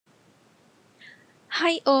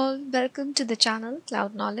Hi all, welcome to the channel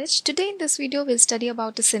Cloud Knowledge. Today in this video we'll study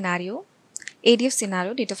about a scenario, ADF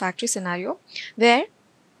scenario, data factory scenario, where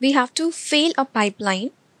we have to fail a pipeline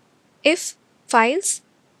if files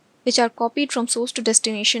which are copied from source to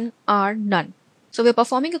destination are none. So we're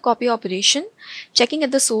performing a copy operation, checking at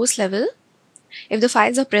the source level if the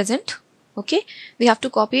files are present. Okay, we have to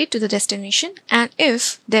copy it to the destination, and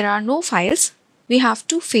if there are no files, we have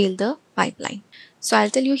to fail the pipeline. So I'll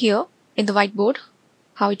tell you here in the whiteboard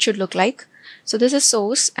how it should look like. So this is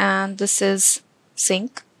source and this is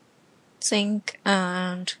sink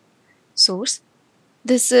and source.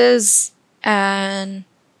 This is an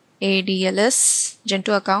ADLS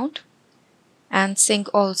Gentoo account and sink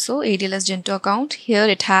also ADLS Gentoo account. Here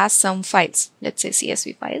it has some files, let's say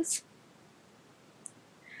CSV files.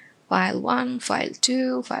 File 1, file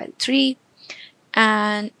 2, file 3,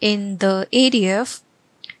 and in the ADF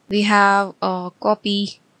we have a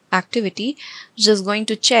copy activity which is going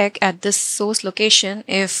to check at this source location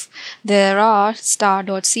if there are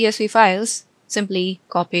star.csv files. Simply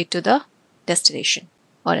copy it to the destination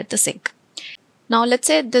or at the sink. Now let's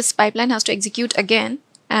say this pipeline has to execute again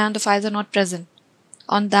and the files are not present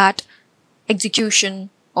on that execution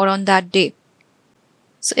or on that day.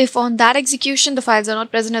 So if on that execution the files are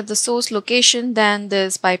not present at the source location, then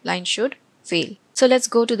this pipeline should fail. So let's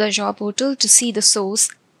go to the Azure portal to see the source,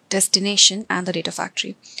 destination and the data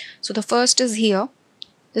factory. So the first is here.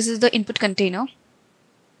 This is the input container.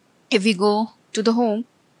 If we go to the home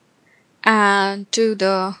and to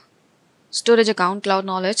the storage account, Cloud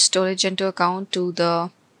Knowledge, storage Gentoo account, to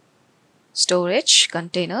the storage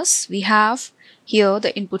containers, we have here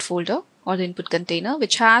the input folder or the input container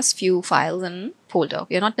which has few files and folder.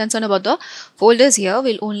 We are not concerned about the folders here.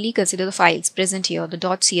 We'll only consider the files present here, the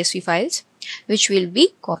 .csv files, which we'll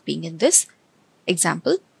be copying in this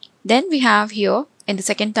example. Then we have here in the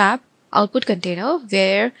second tab output container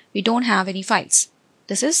where we don't have any files.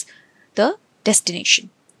 This is the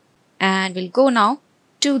destination. And we'll go now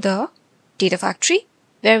to the data factory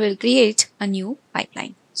where we'll create a new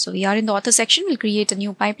pipeline. So we are in the author section. We'll create a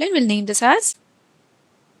new pipeline. We'll name this as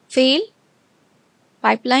fail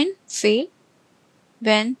pipeline fail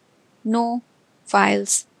when no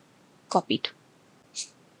files copied.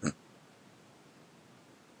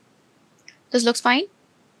 This looks fine.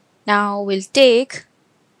 Now we'll take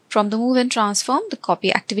from the move and transform the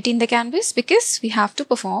copy activity in the canvas because we have to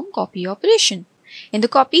perform copy operation. In the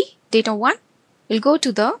copy data 1, we'll go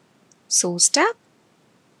to the source tab.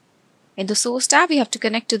 In the source tab, we have to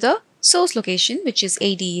connect to the source location, which is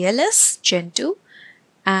ADLS Gentoo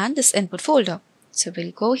and this input folder. So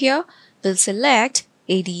we'll go here, we'll select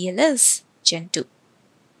ADLS Gentoo.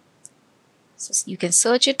 So you can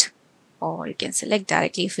search it or you can select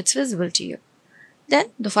directly if it's visible to you.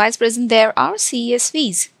 Then the files present there are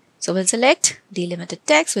CSVs. So we'll select delimited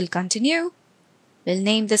text, we'll continue. We'll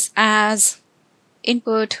name this as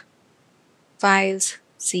input files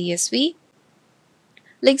CSV.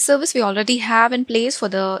 Link service we already have in place for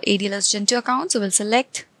the ADLS Gentoo account. So we'll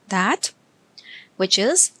select that, which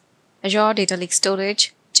is Azure Data Lake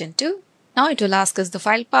Storage Gentoo. Now it will ask us the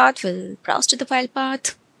file path. We'll browse to the file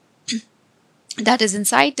path that is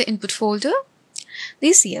inside the input folder,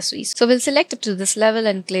 these CSVs. So we'll select up to this level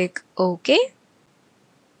and click OK.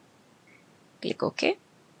 Click OK.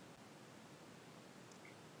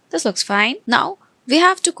 This looks fine. Now we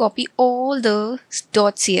have to copy all the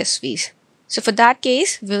 .csvs. So for that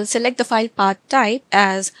case, we'll select the file path type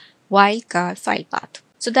as wildcard file path.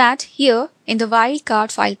 So that here in the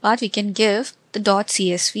wildcard file path, we can give the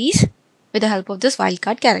 .csvs with the help of this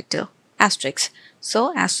wildcard character, asterisk.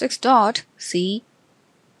 So asterisk dot c.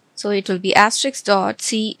 So it will be asterisk dot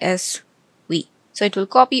csv. So it will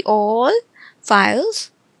copy all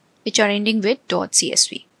files which are ending with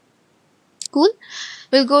 .csv. Cool.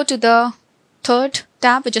 We'll go to the third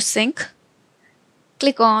tab, which is sink.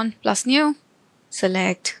 Click on plus new.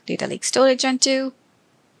 Select Data Lake Storage Gentoo.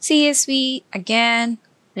 CSV again.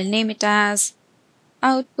 We'll name it as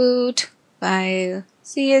output file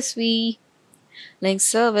CSV link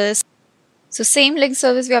service. So same link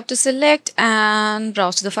service we have to select and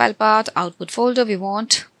browse to the file path, output folder we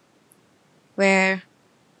want where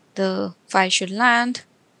the file should land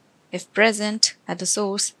if present at the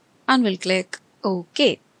source, and we'll click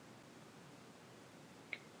OK.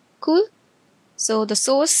 Cool. So the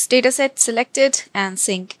source dataset selected and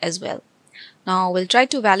sink as well. Now we'll try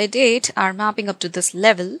to validate our mapping up to this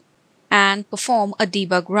level and perform a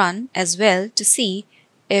debug run as well to see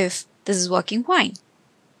if this is working fine.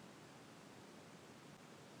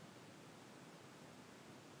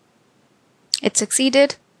 It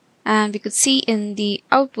succeeded and we could see in the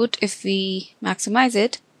output if we maximize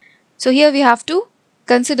it. So here we have to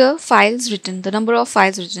Consider files written. The number of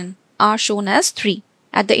files written are shown as 3.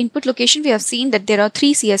 At the input location, we have seen that there are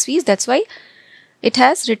 3 CSVs. That's why it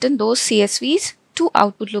has written those CSVs to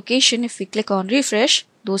output location. If we click on refresh,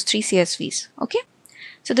 those 3 CSVs. Okay.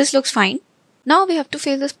 So this looks fine. Now we have to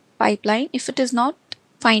fail this pipeline if it is not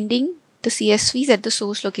finding the CSVs at the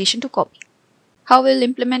source location to copy. How we'll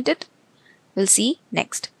implement it? We'll see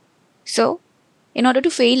next. So in order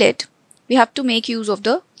to fail it, we have to make use of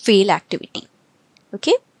the fail activity.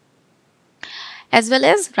 Okay. As well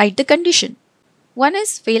as write the condition. One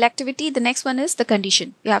is fail activity, the next one is the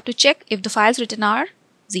condition. You have to check if the files written are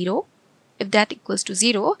 0. If that equals to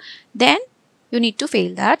 0, then you need to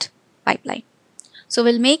fail that pipeline. So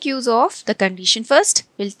we'll make use of the condition first.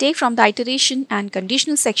 We'll take from the iteration and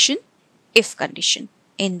conditional section if condition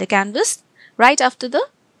in the canvas. Right after the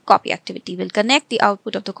copy activity, we'll connect the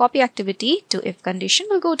output of the copy activity to if condition.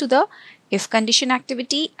 We'll go to the if condition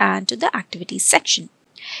activity and to the activities section.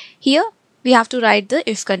 Here we have to write the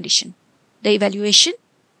if condition, the evaluation,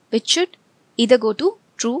 which should either go to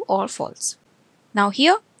true or false. Now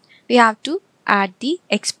here we have to add the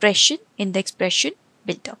expression in the expression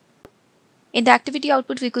builder. In the activity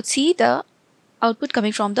output, we could see the output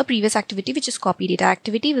coming from the previous activity, which is copy data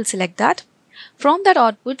activity. We'll select that. From that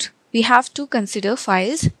output, we have to consider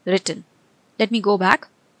files written. Let me go back,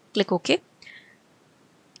 click OK.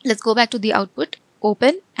 Let's go back to the output,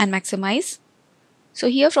 open and maximize. So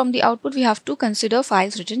here from the output, we have to consider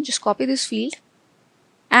files written. Just copy this field.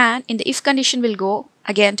 And in the if condition, we'll go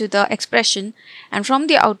again to the expression. And from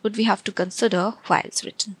the output, we have to consider files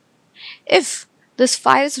written. If this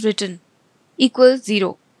files written equals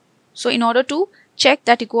 0. So in order to check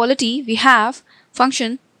that equality, we have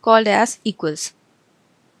function called as equals.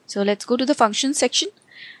 So let's go to the function section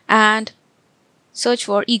and search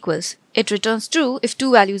for equals. It returns true if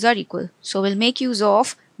two values are equal. So we'll make use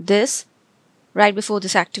of this. Right before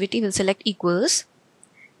this activity, we'll select equals,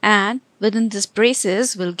 and within this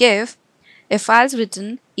braces, we'll give if files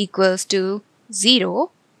written equals to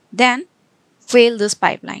 0, then fail this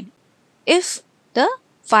pipeline. If the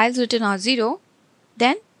files written are 0,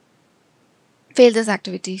 then fail this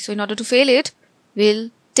activity. So in order to fail it,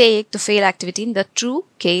 we'll take the fail activity in the true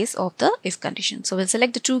case of the if condition. So we'll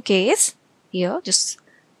select the true case here, just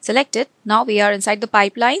select it. Now we are inside the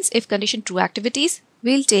pipelines, if condition true activities.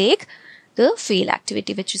 We'll take the fail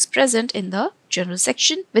activity, which is present in the general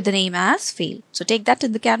section with the name as fail. So take that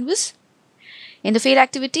in the canvas. In the fail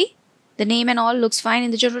activity, the name and all looks fine.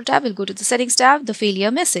 In the general tab, we'll go to the settings tab, the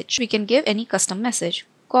failure message. We can give any custom message,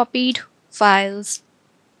 copied, files,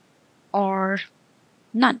 or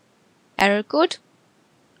none. Error code,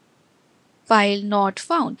 file not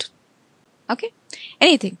found. Okay,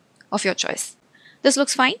 anything of your choice. This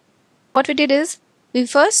looks fine. What we did is, we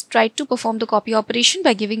first tried to perform the copy operation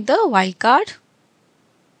by giving the wildcard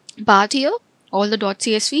part here, all the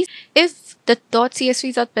 .csvs. If the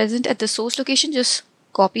 .csvs are present at the source location, just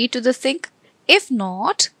copy it to the sink. If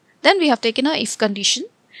not, then we have taken a if condition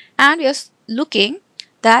and we are looking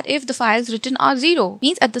that if the files written are 0,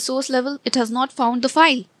 means at the source level, it has not found the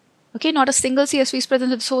file. Okay, not a single CSV is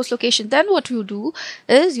present at the source location. Then what you do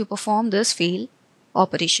is you perform this fail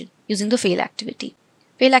operation using the fail activity.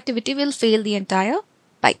 Fail activity will fail the entire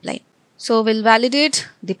pipeline. So we'll validate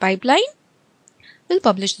the pipeline. We'll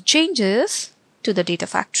publish the changes to the data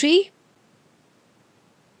factory.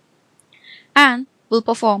 And we'll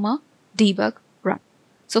perform a debug run.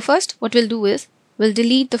 So first what we'll do is we'll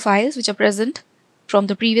delete the files which are present from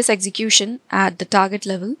the previous execution at the target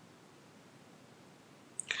level.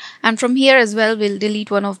 And from here as well, we'll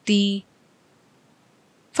delete one of the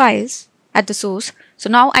files at the source. So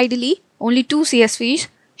now ideally only 2 CSVs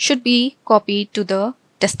should be copied to the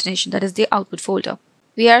destination, that is the output folder.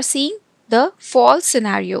 We are seeing the false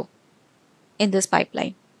scenario in this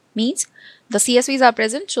pipeline. Means the CSVs are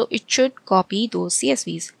present, so it should copy those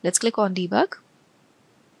CSVs. Let's click on debug.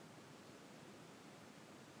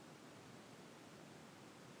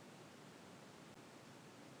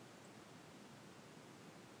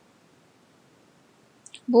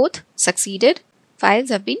 Both succeeded. Files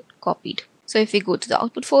have been copied. So if we go to the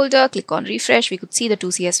output folder, click on refresh, we could see the 2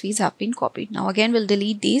 CSVs have been copied. Now again, we'll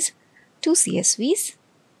delete these 2 CSVs.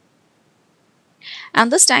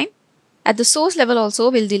 And this time, at the source level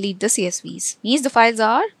also, we'll delete the CSVs. Means the files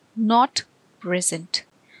are not present.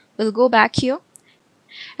 We'll go back here.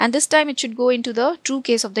 And this time it should go into the true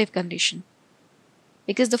case of the if condition.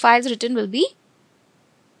 Because the files written will be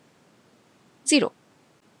 0.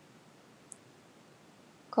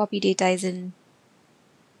 Copy data is in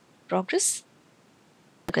progress.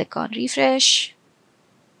 Click on refresh.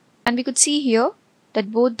 And we could see here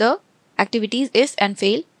that both the activities if and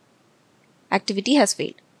fail activity has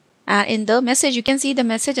failed. And in the message, you can see the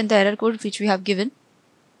message and the error code which we have given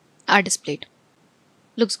are displayed.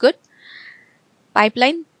 Looks good.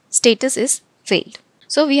 Pipeline status is failed.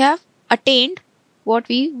 So we have attained what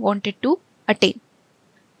we wanted to attain.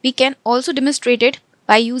 We can also demonstrate it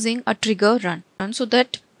by using a trigger run so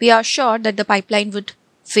that we are sure that the pipeline would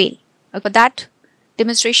fail. For that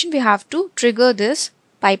demonstration, we have to trigger this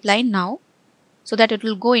pipeline now so that it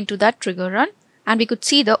will go into that trigger run and we could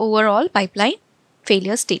see the overall pipeline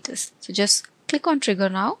failure status. So just click on trigger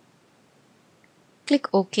now,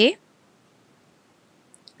 click OK,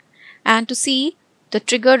 and to see the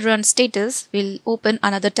triggered run status, we'll open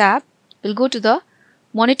another tab. We'll go to the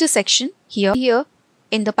monitor section here. Here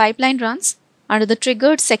in the pipeline runs, under the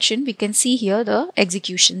triggered section, we can see here the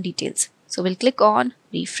execution details. So we'll click on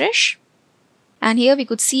refresh, and here we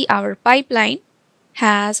could see our pipeline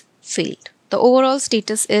has failed. The overall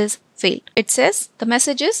status is failed. It says the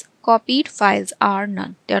messages copied files are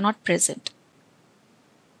none. They are not present.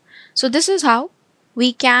 So this is how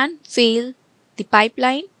we can fail the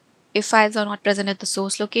pipeline if files are not present at the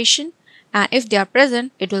source location, and if they are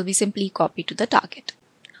present, it will be simply copied to the target.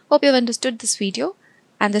 Hope you have understood this video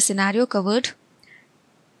and the scenario covered.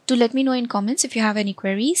 Do let me know in comments if you have any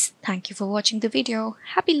queries. Thank you for watching the video.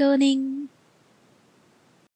 Happy learning!